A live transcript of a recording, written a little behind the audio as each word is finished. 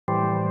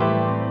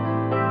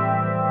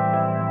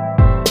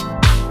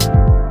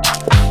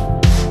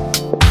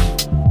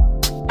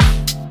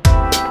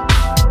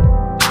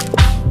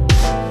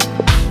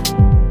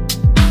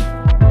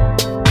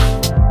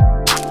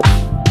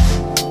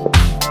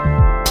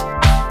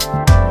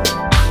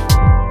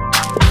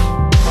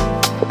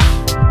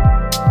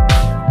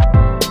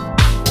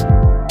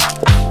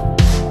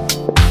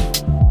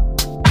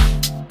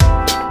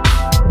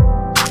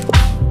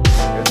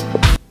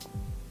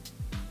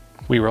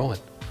We rolling.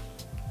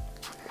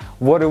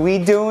 What are we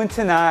doing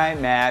tonight,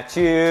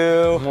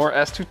 Matchew? More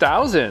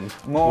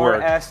S2000. More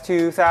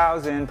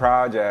S2000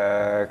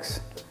 projects.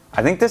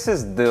 I think this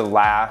is the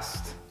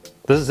last.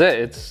 This is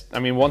it. I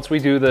mean, once we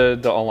do the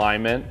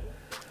alignment.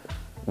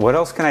 What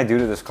else can I do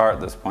to this car at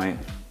this point?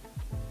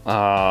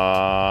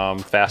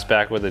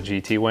 Fastback with a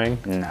GT wing.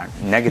 No,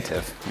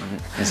 negative.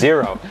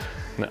 Zero.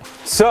 No.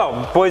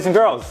 So, boys and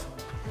girls,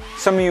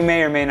 some of you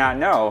may or may not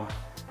know,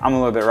 I'm a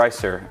little bit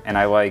ricer and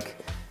I like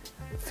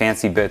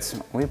fancy bits.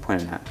 What are you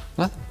pointing at?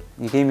 What?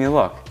 You gave me a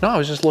look. No, I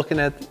was just looking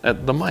at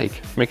the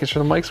mic, making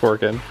sure the mic's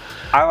working.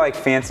 I like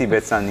fancy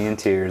bits on the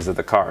interiors of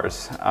the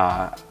cars.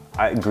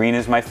 Green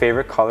is my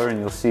favorite color, and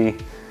you'll see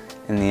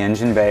in the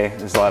engine bay,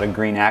 there's a lot of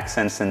green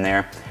accents in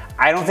there.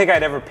 I don't think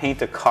I'd ever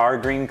paint a car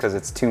green because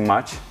it's too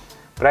much,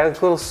 but I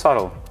like little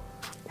subtle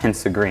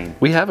hints of green.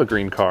 We have a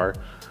green car.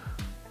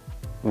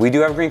 We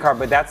do have a green car,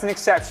 but that's an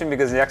exception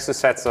because the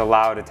Exoset's a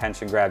loud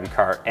attention grabby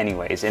car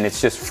anyways, and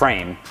it's just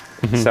frame.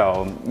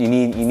 So you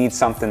need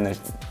something that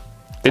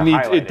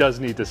it does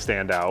need to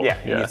stand out. Yeah,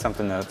 you need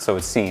something so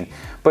it's seen.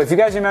 But if you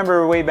guys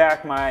remember way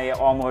back my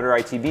all-motor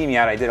ITB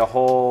Miata, I did a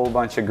whole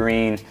bunch of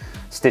green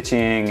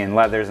stitching and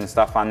leathers and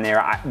stuff on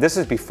there. This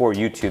is before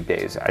YouTube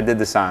days. I did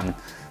this on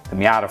the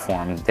Miata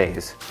forum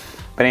days.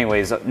 But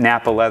anyways,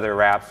 Napa leather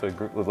wraps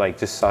with like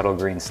just subtle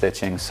green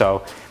stitching.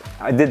 So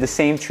I did the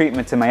same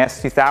treatment to my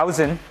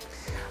S2000.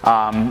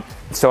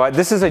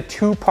 This is a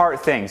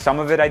two-part thing. Some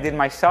of it I did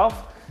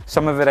myself.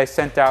 Some of it I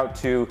sent out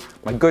to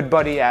my good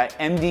buddy at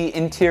MD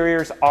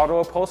Interiors Auto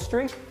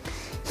Upholstery.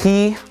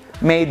 He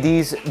made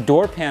these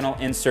door panel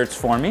inserts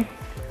for me.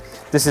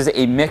 This is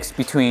a mix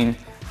between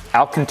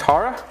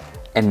Alcantara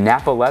and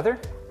Napa leather,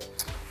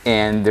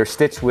 and they're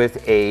stitched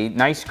with a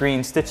nice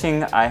green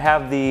stitching. I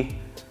have the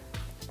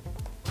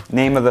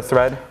name of the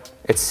thread.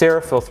 It's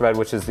Serafil thread,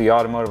 which is the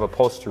automotive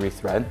upholstery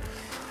thread,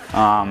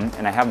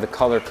 and I have the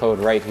color code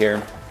right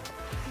here.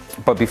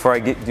 But before I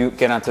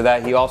get onto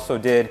that, he also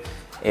did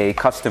a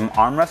custom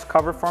armrest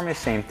cover for me,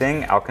 same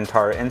thing,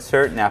 Alcantara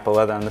insert, Napa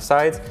leather on the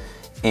sides,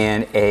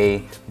 and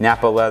a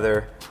Napa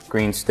leather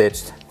green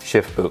stitched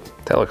shift boot.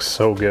 That looks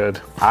so good.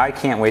 I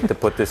can't wait to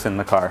put this in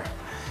the car.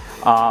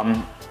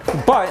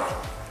 But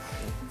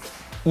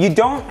you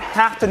don't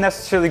have to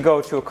necessarily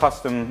go to a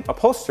custom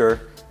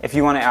upholsterer if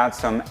you want to add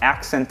some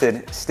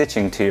accented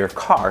stitching to your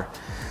car.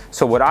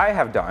 So what I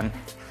have done,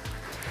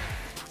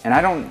 and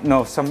I don't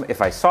know if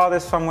I saw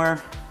this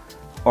somewhere,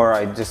 or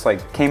I just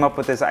like came up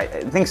with this. I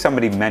think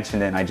somebody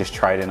mentioned it and I just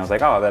tried it and I was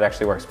like, oh, that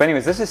actually works. But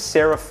anyways, this is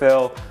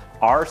Serafil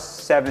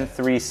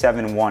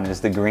R7371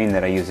 is the green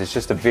that I use. It's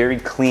just a very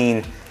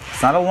clean,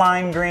 it's not a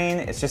lime green,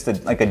 it's just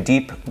like a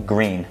deep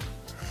green.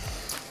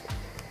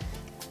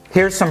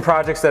 Here's some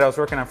projects that I was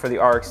working on for the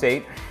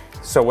RX-8.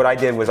 So what I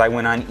did was I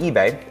went on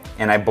eBay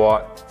and I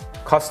bought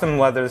custom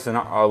leathers and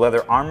a leather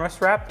armrest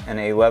wrap and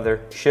a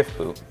leather shift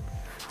boot.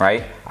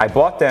 Right? I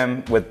bought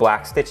them with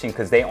black stitching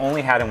because they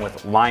only had them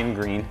with lime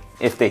green,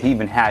 if they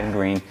even had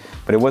green,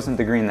 but it wasn't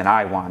the green that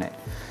I wanted.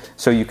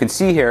 So you can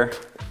see here,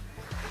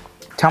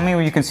 tell me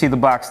where you can see the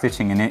black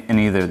stitching in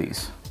either of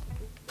these.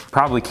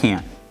 Probably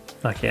can't.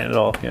 I can't at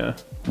all, yeah.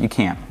 You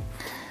can't.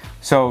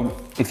 So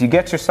if you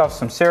get yourself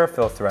some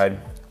Serafil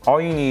thread, all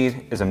you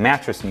need is a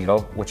mattress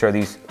needle, which are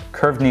these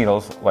curved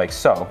needles like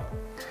so.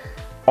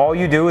 All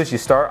you do is you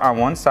start on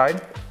one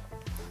side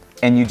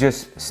and you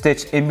just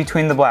stitch in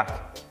between the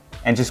black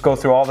and just go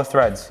through all the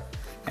threads.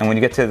 And when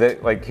you get to the,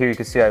 like here you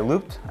can see I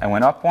looped, I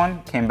went up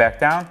one, came back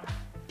down,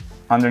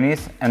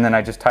 underneath, and then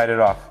I just tied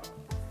it off.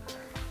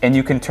 And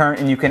you can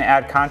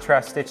add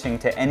contrast stitching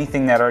to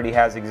anything that already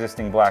has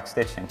existing black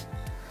stitching.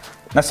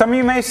 Now some of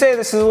you may say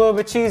this is a little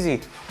bit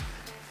cheesy,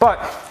 but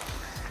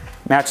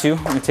Matchew,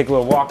 I'm gonna take a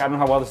little walk. I don't know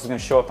how well this is gonna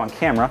show up on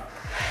camera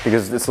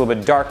because it's a little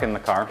bit dark in the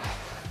car.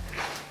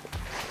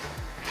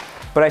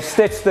 But I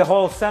stitched the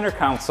whole center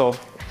console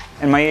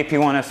in my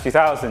AP1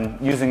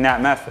 S2000 using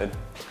that method.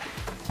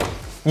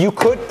 You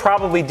could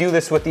probably do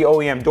this with the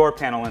OEM door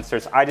panel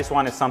inserts. I just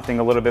wanted something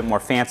a little bit more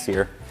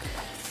fancier.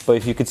 But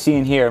if you could see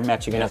in here,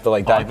 Matt, you're gonna have to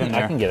like dive in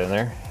there. I can get in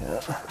there.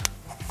 Yeah.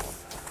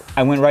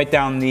 I went right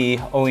down the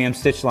OEM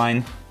stitch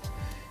line.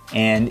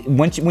 And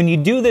when you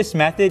do this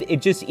method,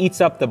 it just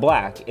eats up the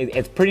black.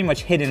 It's pretty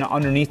much hidden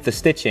underneath the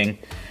stitching,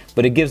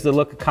 but it gives the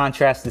look of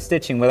contrast to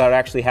stitching without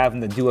actually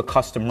having to do a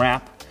custom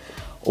wrap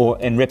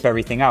and rip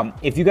everything out.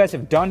 If you guys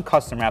have done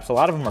custom wraps, a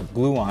lot of them are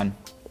glue on,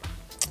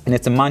 and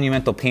it's a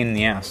monumental pain in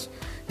the ass,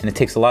 and it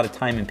takes a lot of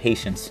time and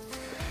patience.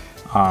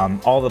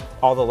 All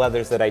the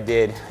leathers that I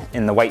did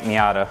in the white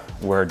Miata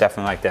were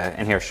definitely like that.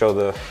 And here,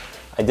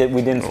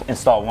 we did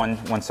install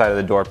one side of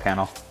the door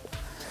panel.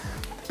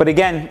 But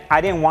again,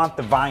 I didn't want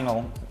the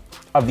vinyl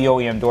of the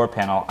OEM door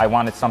panel. I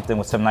wanted something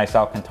with some nice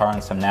Alcantara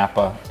and some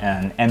Napa,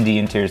 and MD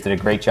Interiors did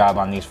a great job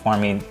on these for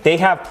me. They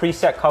have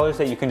preset colors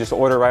that you can just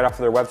order right off of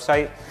their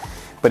website.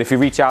 But if you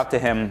reach out to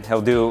him,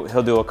 he'll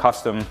do a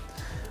custom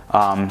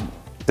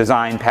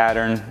design,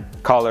 pattern,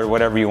 color,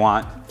 whatever you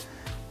want.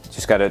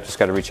 Just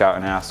gotta reach out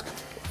and ask.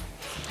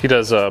 He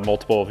does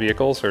multiple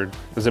vehicles, or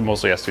is it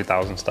mostly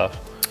S2000 stuff?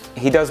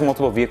 he does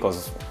multiple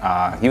vehicles.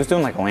 He was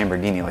doing like a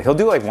Lamborghini. Like he'll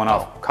do like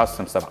one-off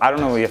custom stuff. I don't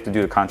know what you have to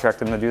do to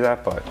contract him to do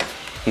that, but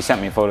he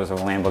sent me photos of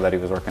a Lambo that he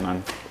was working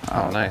on.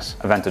 Oh, nice.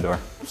 Aventador.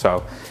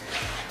 So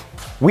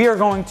we are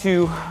going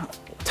to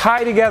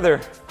tie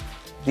together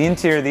the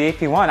interior of the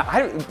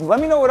AP1. Let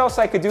me know what else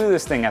I could do to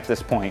this thing at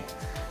this point.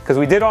 Because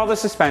we did all the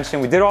suspension,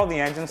 we did all the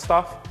engine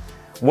stuff.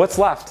 What's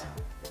left?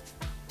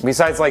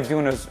 Besides like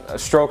doing a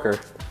stroker.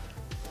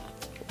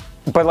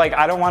 But like,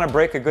 I don't want to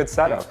break a good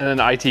setup. And then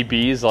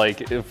ITBs,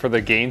 like for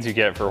the gains you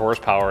get for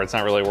horsepower, it's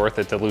not really worth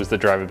it to lose the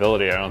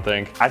drivability, I don't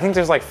think. I think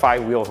there's like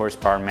 5 wheel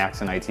horsepower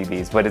max in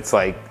ITBs, but it's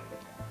like,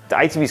 the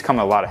ITBs come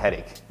with a lot of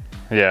headache.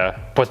 Yeah,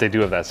 but they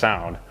do have that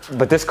sound.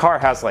 But this car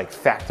has like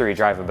factory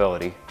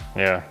drivability.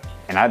 Yeah.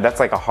 And that's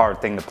like a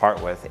hard thing to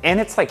part with.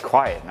 And it's like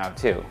quiet now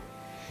too.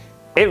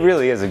 It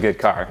really is a good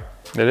car.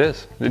 It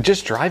is.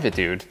 Just drive it,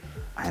 dude.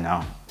 I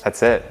know.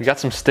 That's it. We got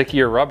some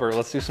stickier rubber.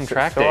 Let's do some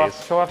track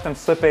days. Show off them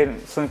slip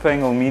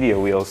angle media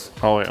wheels.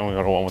 Oh wait, we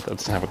got one with that.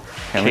 Doesn't have a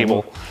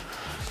cable.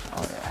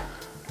 Oh yeah.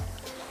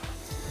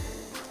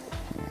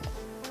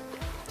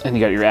 And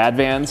you got your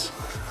Advans.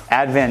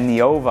 Advan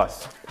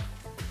Neovas.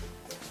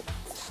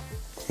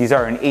 These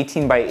are an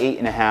 18 by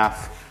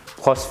 8.5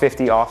 plus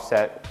 50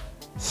 offset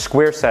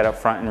square set up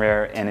front and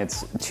rear, and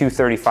it's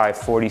 235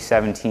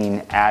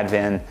 4017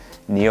 Advan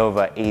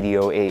Neova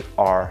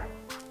 8008R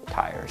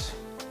tires.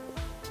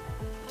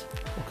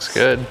 Looks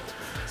good.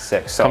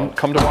 Sick. So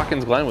come to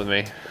Watkins Glen with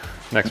me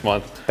next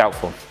month.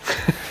 Doubtful.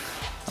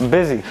 I'm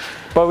busy,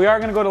 but we are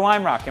going to go to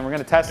Lime Rock and we're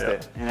going to test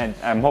it, and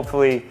I'm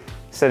hopefully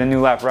set a new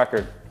lap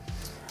record.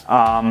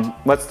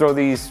 Let's throw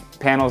these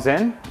panels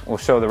in. We'll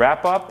show the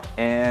wrap up,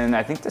 and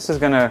I think this is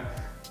going to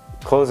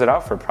close it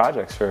out for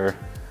projects for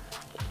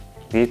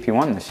the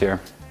AP1 this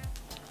year.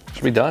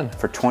 Should be done.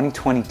 For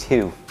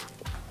 2022.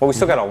 Well, we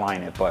still got to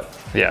line it, but.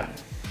 Yeah.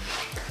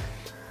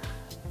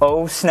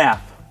 Oh,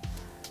 snap.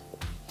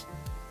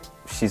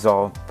 She's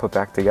all put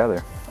back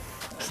together.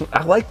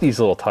 I like these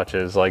little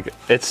touches. Like,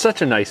 it's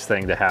such a nice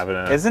thing to have in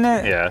a. Isn't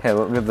it? Yeah. Hey,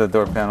 look at the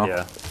door panel.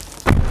 Yeah.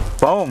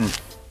 Boom.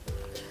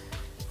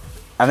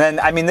 And then,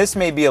 I mean, this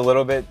may be a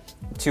little bit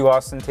too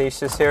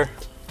ostentatious here.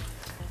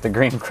 The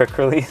green quick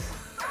release.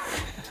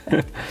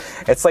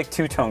 It's like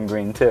two-tone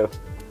green too.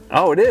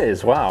 Oh, it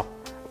is. Wow.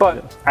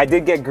 But I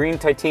did get green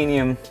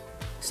titanium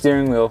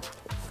steering wheel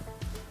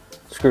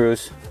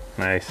screws.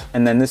 Nice.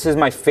 And then this is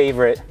my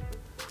favorite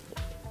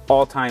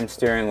all-time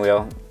steering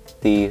wheel,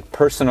 the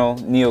Personal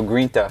Neo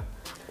Grinta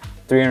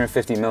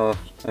 350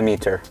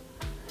 millimeter.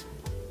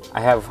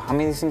 I have, how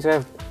many of these things do I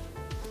have?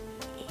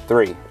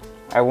 3.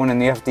 I have one in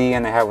the FD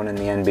and I have one in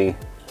the NB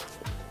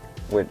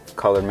with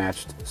color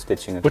matched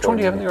stitching. Which one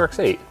do you have in the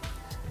RX-8?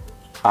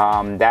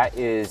 That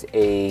is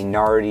a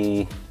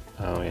Nardi.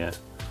 Oh yeah.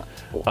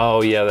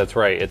 Oh yeah, that's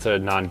right. It's a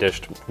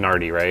non-dished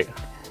Nardi, right?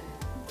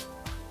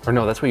 Or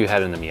no, that's what you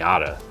had in the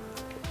Miata.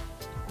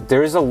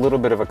 There is a little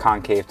bit of a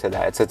concave to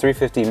that. It's a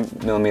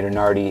 350 millimeter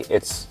Nardi.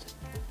 It's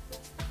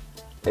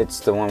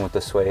the one with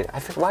the suede. I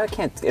forget why I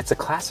can't. It's a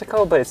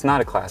Classico, but it's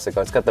not a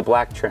Classico. It's got the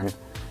black trim,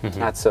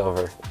 not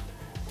silver.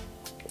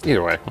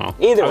 Either way. Well,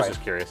 Either way. I was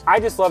just curious. I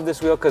just love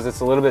this wheel because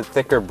it's a little bit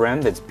thicker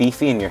brimmed. It's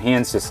beefy, and your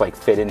hands just like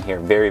fit in here.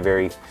 Very,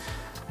 very.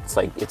 It's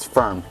like it's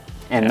firm.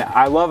 And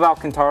I love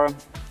Alcantara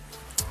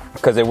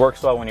because it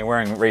works well when you're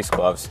wearing race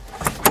gloves.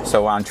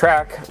 So on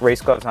track,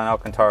 race gloves on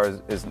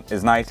Alcantara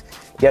is nice.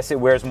 Yes, it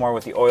wears more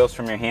with the oils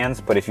from your hands,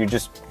 but if you're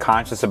just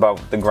conscious about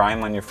the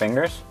grime on your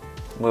fingers,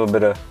 a little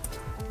bit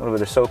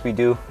of soapy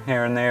dew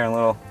here and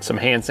there, some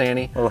hand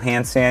sani. Little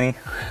hand sani.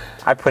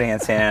 I put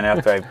hand sani in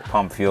after I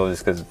pump fuel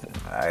just because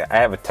I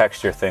have a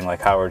texture thing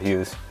like Howard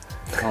Hughes.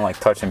 I don't like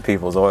touching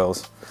people's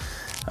oils.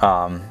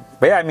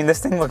 But yeah, I mean, this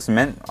thing looks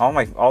mint. All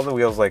the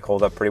wheels like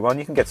hold up pretty well. And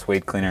you can get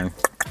suede cleaner.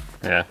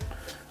 Yeah.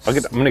 I'm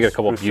gonna get a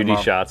couple beauty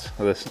shots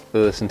of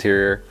this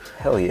interior.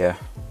 Hell yeah.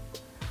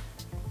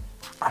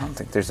 I don't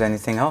think there's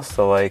anything else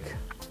to like.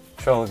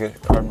 Look at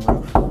carbon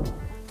roof.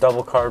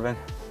 Double carbon.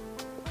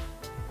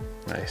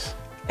 Nice.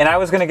 And I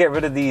was gonna get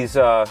rid of these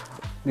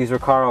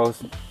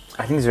Recaros.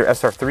 I think these are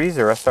SR3s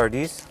or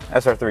SRDs?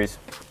 SR3s.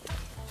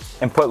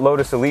 And put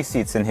Lotus Elise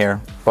seats in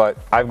here. But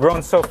I've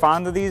grown so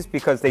fond of these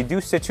because they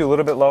do sit you a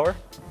little bit lower.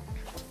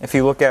 If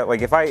you look at,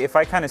 like, if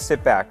I kind of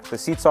sit back, the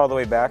seat's all the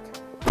way back,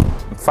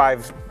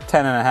 5'10"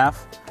 and a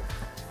half.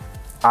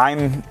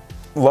 I'm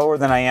lower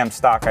than I am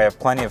stock. I have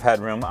plenty of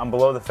headroom. I'm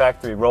below the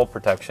factory roll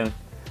protection,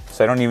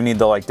 so I don't even need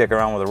to like dick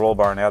around with a roll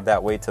bar and add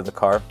that weight to the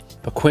car.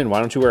 But Quinn, why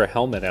don't you wear a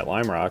helmet at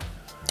Lime Rock?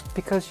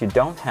 Because you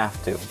don't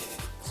have to.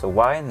 So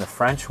why in the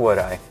French would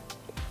I?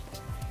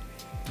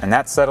 And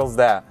that settles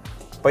that.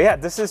 But yeah,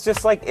 this is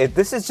just like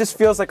this just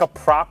feels like a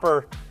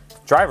proper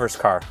driver's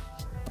car.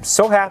 I'm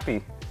so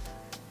happy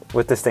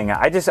with this thing.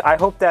 I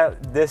hope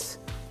that this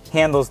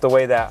handles the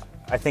way that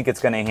I think it's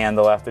going to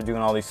handle after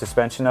doing all these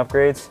suspension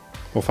upgrades.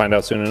 We'll find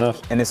out soon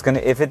enough. And it's going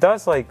to, if it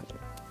does, like,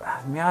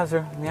 meows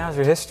are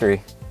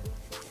history.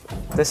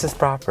 This is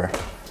proper.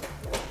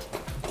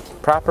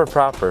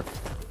 Proper.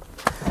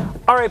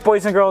 All right,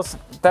 boys and girls,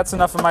 that's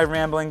enough of my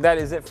rambling. That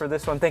is it for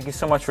this one. Thank you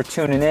so much for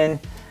tuning in.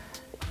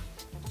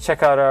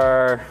 check out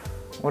our,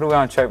 what do we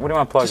want to check? What do you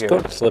want to plug Just here?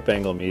 go to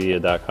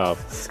slipanglemedia.com.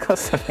 Let's go to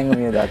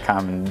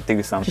slipanglemedia.com and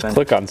do something. Just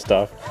click on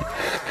stuff.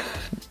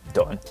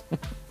 Done.